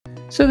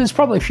So there's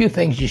probably a few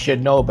things you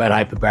should know about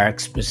hyperbaric,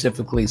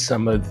 specifically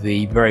some of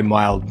the very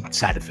mild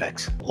side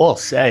effects. All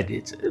said,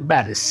 it's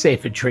about as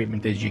safe a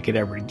treatment as you could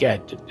ever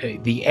get.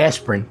 The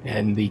aspirin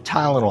and the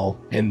Tylenol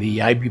and the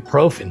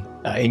ibuprofen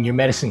in your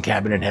medicine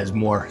cabinet has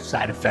more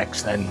side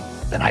effects than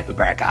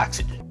hyperbaric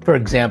oxygen. For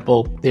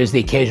example, there's the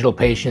occasional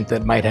patient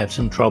that might have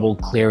some trouble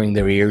clearing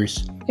their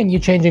ears, and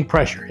you're changing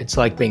pressure. It's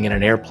like being in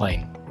an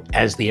airplane.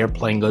 As the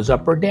airplane goes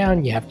up or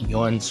down, you have to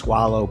yawn,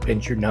 swallow,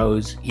 pinch your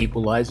nose,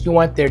 equalize. You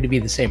want there to be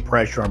the same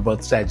pressure on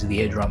both sides of the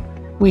eardrum.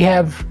 We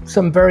have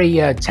some very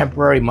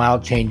temporary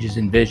mild changes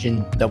in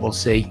vision that we'll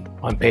see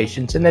on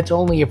patients, and that's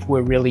only if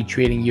we're really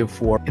treating you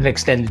for an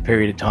extended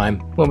period of time.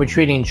 When we're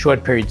treating in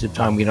short periods of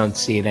time, we don't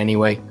see it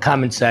anyway.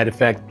 Common side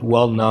effect,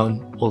 well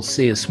known. We'll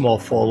see a small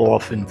fall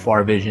off in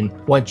far vision.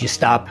 Once you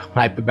stop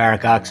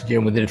hyperbaric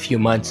oxygen, within a few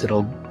months,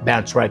 it'll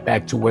bounce right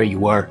back to where you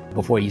were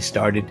before you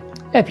started.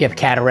 If you have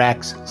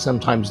cataracts,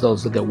 sometimes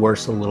those will get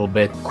worse a little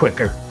bit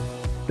quicker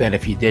than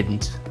if you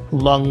didn't.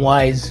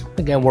 Lung-wise,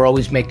 again, we're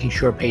always making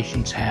sure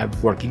patients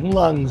have working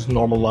lungs,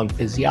 normal lung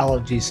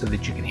physiology so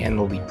that you can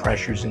handle the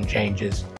pressures and changes.